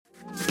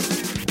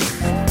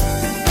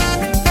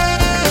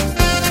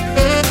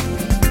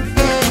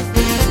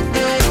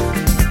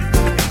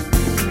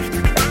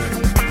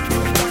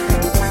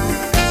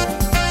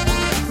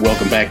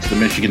back to the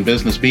Michigan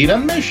Business Beat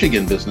on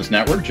Michigan Business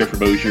Network. Jeffrey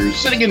Mosier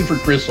sitting in for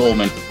Chris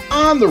Holman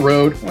on the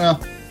road. Well,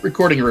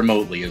 recording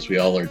remotely as we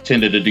all are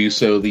tended to do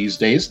so these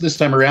days. This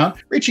time around,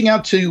 reaching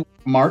out to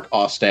Mark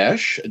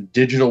Ostash, a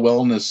digital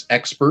wellness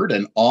expert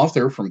and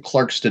author from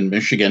Clarkston,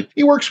 Michigan.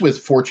 He works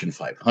with Fortune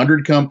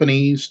 500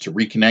 companies to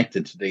reconnect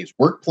in today's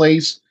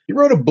workplace. He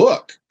wrote a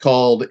book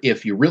called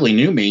If You Really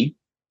Knew Me,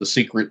 The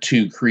Secret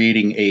to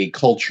Creating a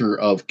Culture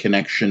of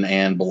Connection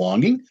and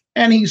Belonging.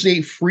 And he's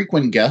a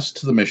frequent guest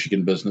to the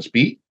Michigan Business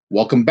Beat.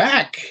 Welcome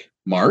back,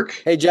 Mark.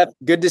 Hey, Jeff.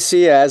 Good to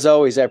see you. As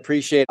always, I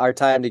appreciate our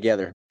time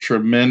together.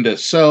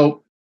 Tremendous.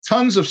 So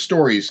tons of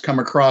stories come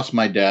across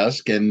my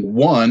desk, and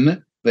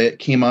one that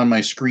came on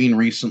my screen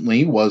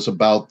recently was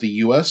about the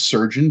U.S.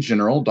 Surgeon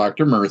General,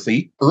 Dr.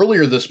 Murthy,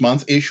 earlier this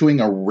month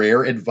issuing a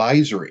rare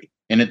advisory,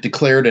 and it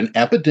declared an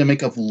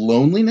epidemic of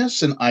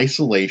loneliness and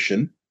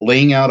isolation,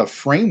 laying out a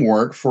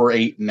framework for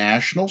a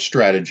national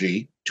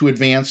strategy to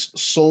advance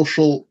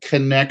social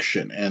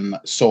connection. And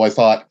so I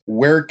thought,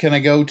 where can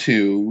I go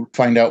to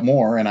find out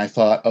more? And I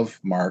thought of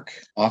Mark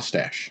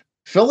Ostash.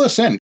 Fill us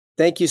in.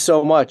 Thank you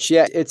so much.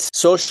 Yeah, it's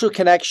social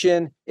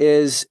connection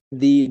is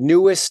the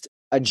newest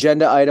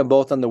agenda item,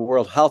 both on the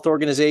World Health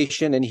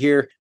Organization and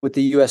here with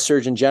the U.S.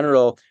 Surgeon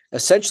General,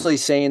 essentially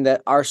saying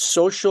that our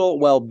social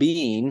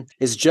well-being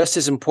is just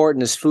as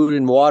important as food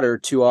and water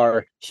to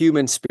our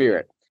human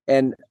spirit.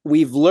 And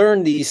we've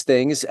learned these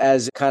things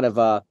as kind of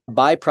a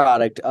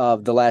byproduct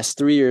of the last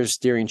 3 years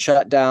during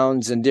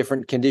shutdowns and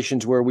different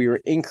conditions where we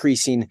were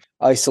increasing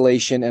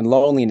isolation and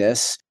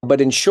loneliness. But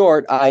in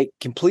short, I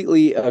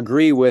completely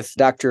agree with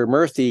Dr.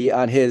 Murthy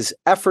on his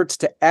efforts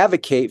to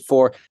advocate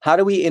for how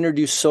do we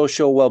introduce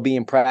social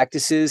well-being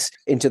practices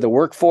into the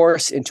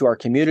workforce, into our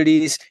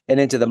communities, and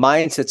into the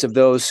mindsets of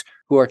those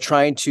who are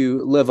trying to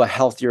live a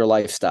healthier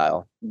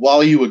lifestyle.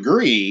 While you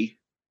agree,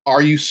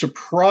 are you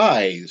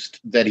surprised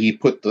that he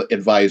put the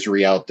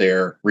advisory out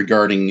there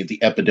regarding the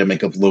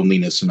epidemic of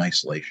loneliness and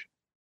isolation?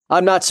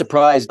 I'm not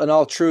surprised. In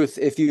all truth,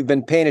 if you've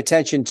been paying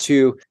attention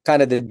to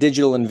kind of the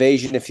digital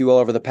invasion, if you will,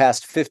 over the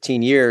past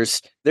 15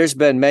 years, there's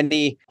been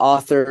many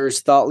authors,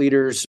 thought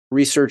leaders,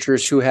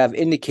 researchers who have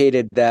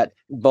indicated that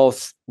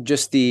both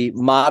just the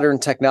modern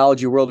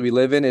technology world we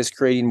live in is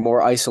creating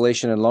more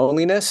isolation and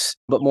loneliness.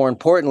 But more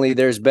importantly,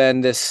 there's been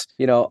this,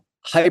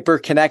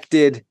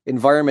 hyper-connected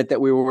environment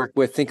that we work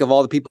with. Think of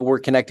all the people we're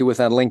connected with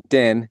on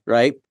LinkedIn,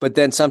 right? But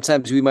then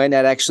sometimes we might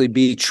not actually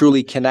be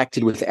truly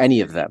connected with any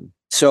of them.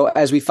 So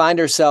as we find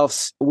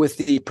ourselves with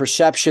the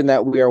perception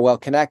that we are well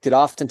connected,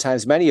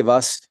 oftentimes many of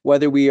us,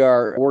 whether we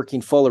are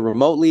working fully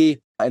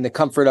remotely in the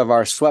comfort of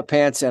our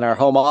sweatpants and our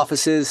home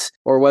offices,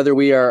 or whether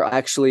we are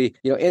actually,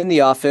 in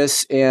the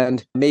office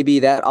and maybe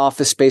that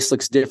office space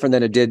looks different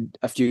than it did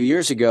a few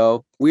years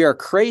ago, we are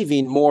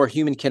craving more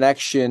human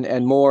connection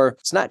and more,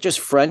 it's not just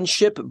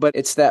friendship, but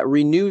it's that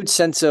renewed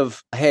sense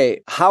of,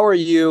 hey, how are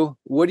you?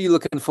 What are you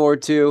looking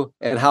forward to?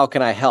 And how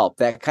can I help?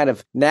 That kind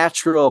of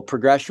natural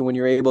progression when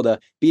you're able to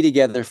be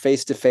together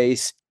face to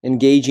face,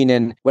 engaging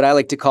in what I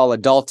like to call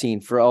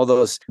adulting for all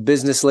those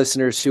business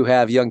listeners who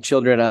have young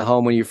children at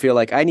home, when you feel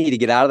like I need to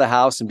get out of the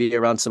house and be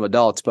around some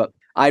adults. But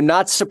I'm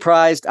not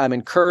surprised. I'm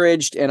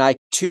encouraged. And I,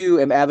 too,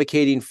 am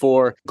advocating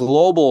for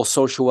global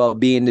social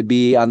well-being to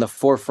be on the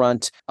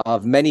forefront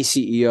of many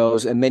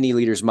CEOs and many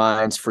leaders'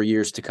 minds for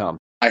years to come.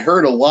 I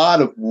heard a lot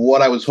of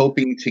what I was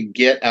hoping to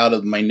get out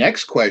of my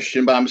next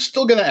question, but I'm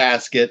still going to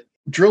ask it.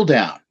 Drill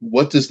down.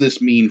 What does this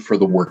mean for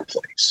the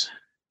workplace?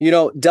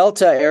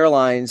 Delta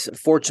Airlines,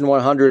 Fortune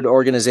 100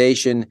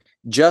 organization,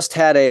 just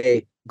had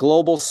a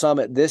global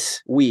summit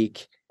this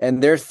week,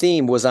 and their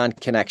theme was on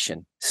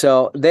connection.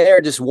 So they are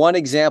just one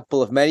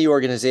example of many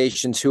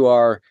organizations who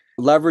are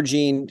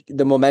leveraging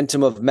the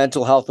momentum of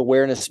Mental Health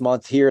Awareness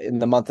Month here in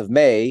the month of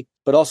May,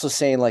 but also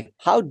saying,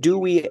 how do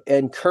we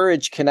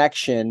encourage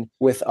connection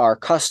with our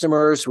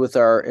customers, with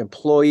our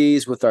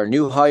employees, with our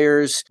new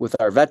hires, with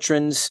our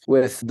veterans,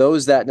 with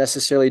those that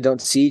necessarily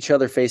don't see each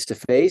other face to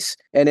face?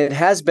 And it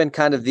has been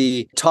kind of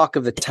the talk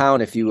of the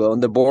town, if you will, in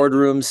the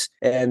boardrooms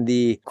and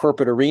the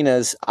corporate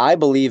arenas. I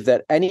believe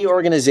that any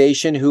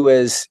organization who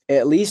is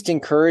at least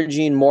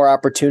encouraging more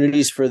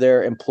opportunities for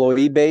their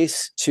employee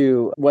base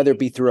to, whether it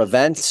be through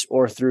events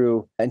or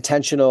through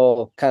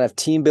intentional kind of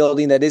team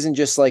building that isn't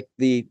just like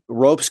the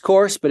ropes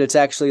course, but it's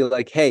actually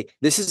like, hey,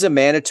 this is a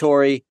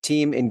mandatory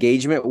team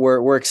engagement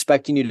where we're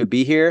expecting you to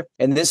be here.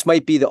 And this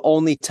might be the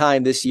only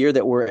time this year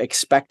that we're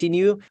expecting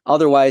you.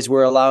 Otherwise,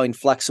 we're allowing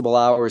flexible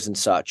hours and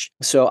such.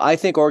 So I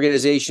think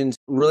organizations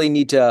really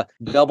need to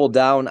double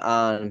down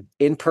on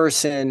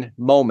in-person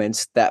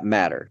moments that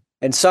matter.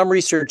 And some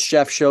research,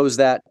 Jeff, shows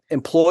that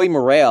employee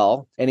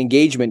morale and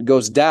engagement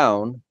goes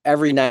down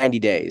every 90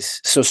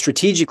 days. So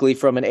strategically,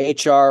 from an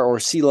HR or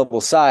C-level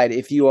side,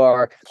 if you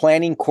are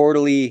planning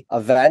quarterly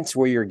events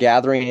where you're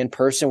gathering in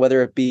person,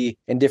 whether it be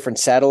in different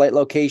satellite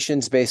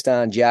locations based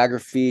on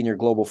geography and your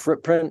global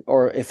footprint,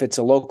 or if it's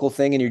a local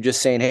thing and you're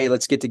just saying, hey,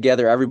 let's get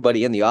together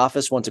everybody in the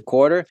office once a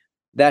quarter,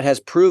 that has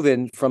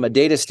proven from a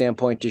data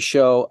standpoint to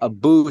show a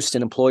boost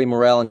in employee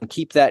morale and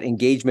keep that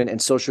engagement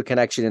and social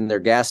connection in their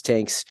gas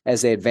tanks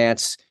as they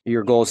advance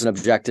your goals and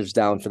objectives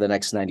down for the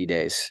next 90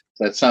 days.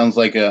 That sounds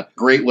like a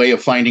great way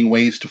of finding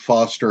ways to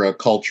foster a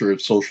culture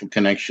of social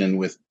connection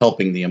with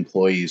helping the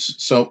employees.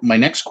 So my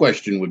next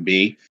question would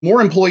be,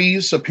 more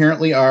employees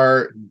apparently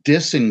are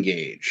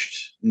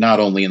disengaged,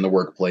 not only in the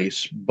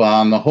workplace, but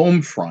on the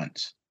home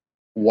front.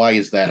 Why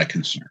is that a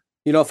concern?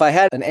 If I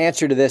had an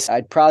answer to this,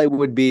 I probably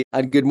would be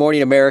on Good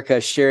Morning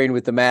America sharing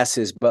with the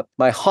masses. But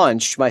my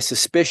hunch, my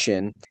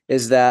suspicion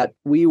is that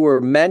we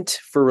were meant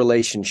for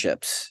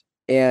relationships,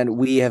 and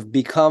we have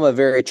become a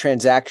very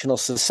transactional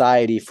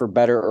society for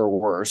better or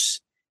worse.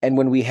 And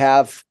when we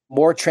have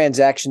more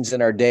transactions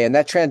in our day, and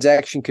that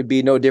transaction could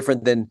be no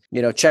different than,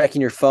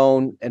 checking your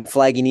phone and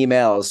flagging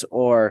emails,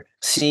 or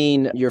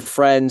seeing your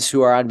friends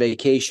who are on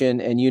vacation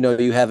and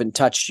you haven't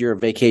touched your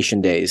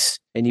vacation days,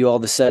 and you all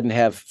of a sudden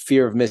have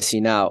fear of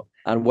missing out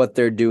on what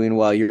they're doing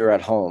while you're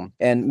at home.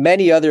 And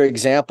many other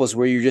examples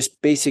where you're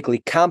just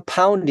basically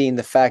compounding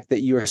the fact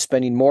that you are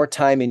spending more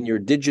time in your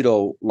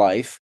digital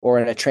life or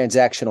in a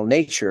transactional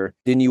nature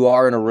than you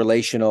are in a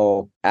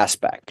relational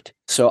aspect.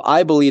 So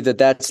I believe that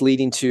that's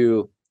leading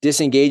to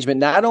disengagement,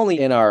 not only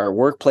in our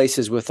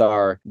workplaces with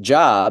our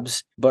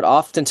jobs, but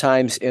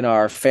oftentimes in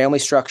our family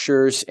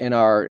structures, in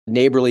our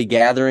neighborly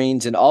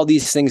gatherings, and all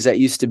these things that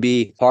used to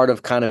be part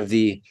of kind of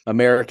the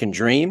American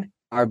dream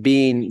are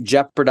being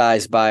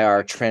jeopardized by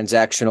our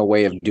transactional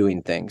way of doing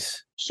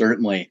things.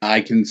 Certainly. I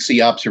can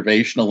see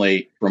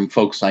observationally from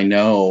folks I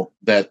know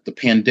that the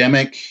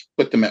pandemic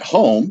put them at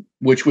home,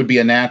 which would be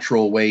a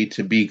natural way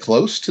to be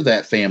close to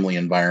that family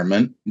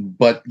environment.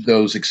 But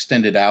those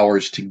extended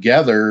hours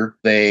together,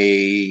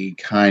 they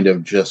kind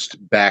of just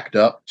backed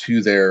up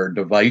to their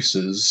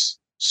devices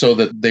so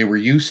that they were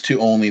used to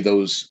only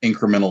those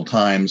incremental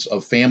times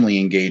of family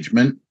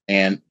engagement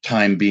and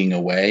time being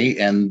away.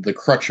 And the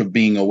crutch of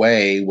being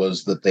away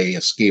was that they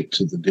escaped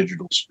to the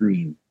digital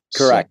screen.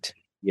 Correct. So,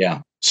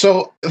 yeah.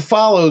 So it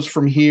follows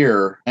from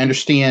here. I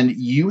understand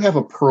you have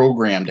a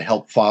program to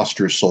help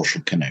foster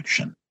social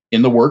connection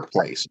in the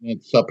workplace.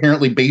 It's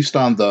apparently based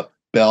on the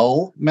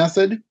Bell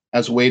method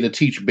as a way to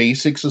teach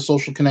basics of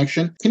social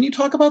connection. Can you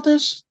talk about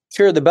this?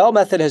 Sure. The Bell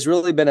method has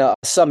really been a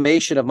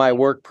summation of my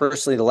work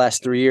personally the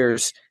last 3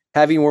 years,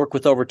 having worked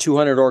with over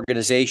 200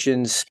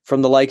 organizations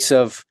from the likes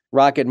of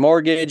Rocket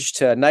Mortgage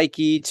to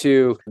Nike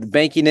to the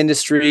banking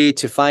industry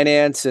to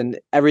finance and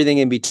everything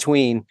in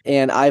between.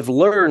 And I've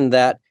learned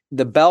that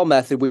the Bell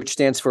method, which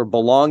stands for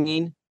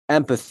belonging,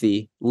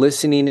 empathy,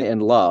 listening,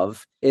 and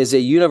love, is a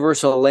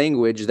universal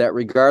language that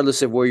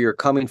regardless of where you're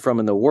coming from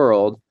in the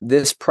world,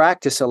 this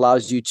practice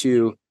allows you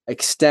to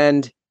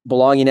extend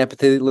belonging,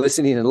 empathy,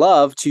 listening, and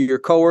love to your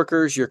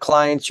coworkers, your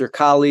clients, your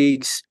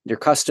colleagues, your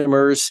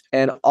customers.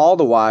 And all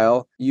the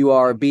while, you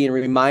are being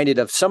reminded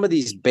of some of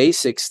these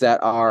basics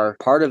that are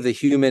part of the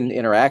human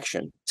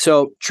interaction.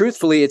 So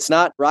truthfully, it's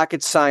not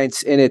rocket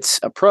science in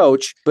its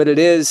approach, but it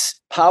is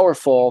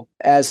powerful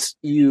as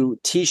you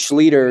teach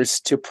leaders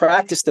to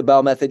practice the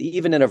Bell method,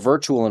 even in a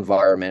virtual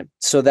environment.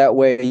 So that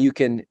way you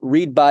can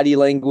read body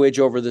language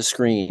over the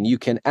screen. You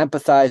can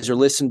empathize or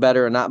listen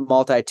better and not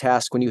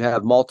multitask when you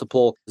have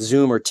multiple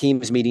Zoom or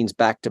Teams meetings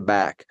back to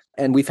back.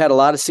 And we've had a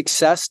lot of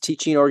success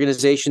teaching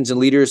organizations and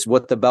leaders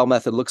what the Bell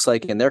method looks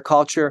like in their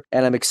culture.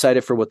 And I'm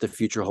excited for what the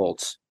future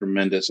holds.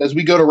 Tremendous. As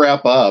we go to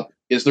wrap up,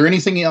 is there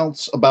anything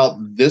else about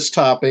this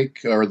topic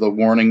or the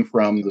warning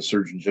from the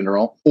Surgeon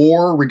General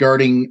or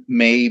regarding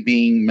May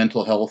being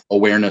Mental Health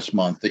Awareness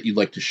Month that you'd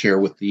like to share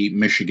with the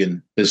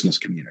Michigan business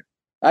community?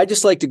 I'd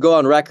just like to go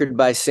on record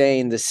by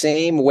saying the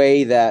same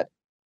way that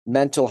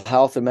mental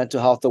health and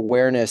mental health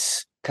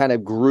awareness kind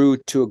of grew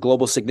to a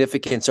global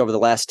significance over the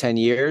last 10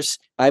 years,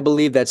 I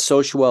believe that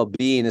social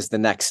well-being is the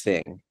next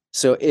thing.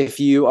 So if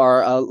you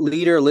are a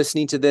leader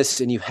listening to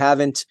this and you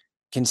haven't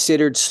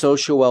considered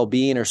social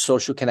well-being or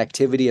social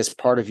connectivity as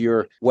part of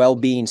your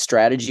well-being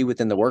strategy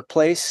within the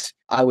workplace,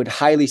 I would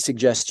highly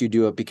suggest you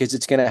do it because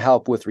it's going to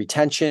help with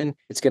retention.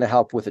 It's going to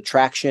help with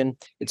attraction.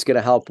 It's going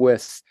to help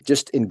with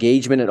just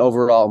engagement and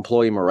overall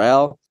employee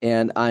morale.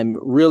 And I'm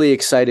really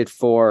excited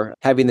for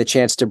having the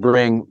chance to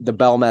bring the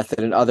Bell method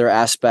and other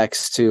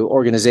aspects to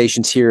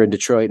organizations here in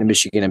Detroit and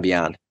Michigan and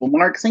beyond. Well,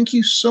 Mark, thank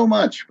you so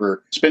much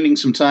for spending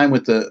some time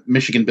with the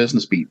Michigan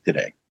Business Beat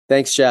today.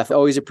 Thanks, Jeff.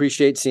 Always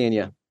appreciate seeing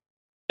you.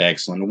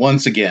 Excellent.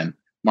 Once again,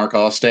 Mark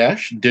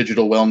Ostash,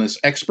 digital wellness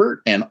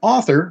expert and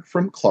author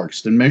from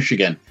Clarkston,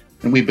 Michigan.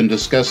 And we've been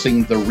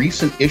discussing the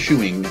recent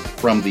issuing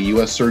from the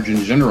U.S. Surgeon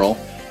General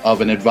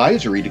of an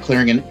advisory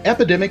declaring an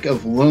epidemic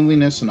of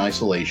loneliness and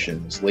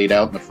isolation as laid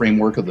out in the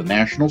framework of the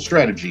national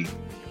strategy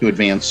to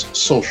advance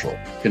social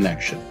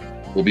connection.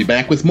 We'll be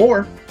back with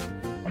more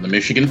on the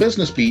Michigan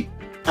Business Beat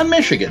on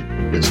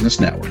Michigan Business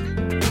Network.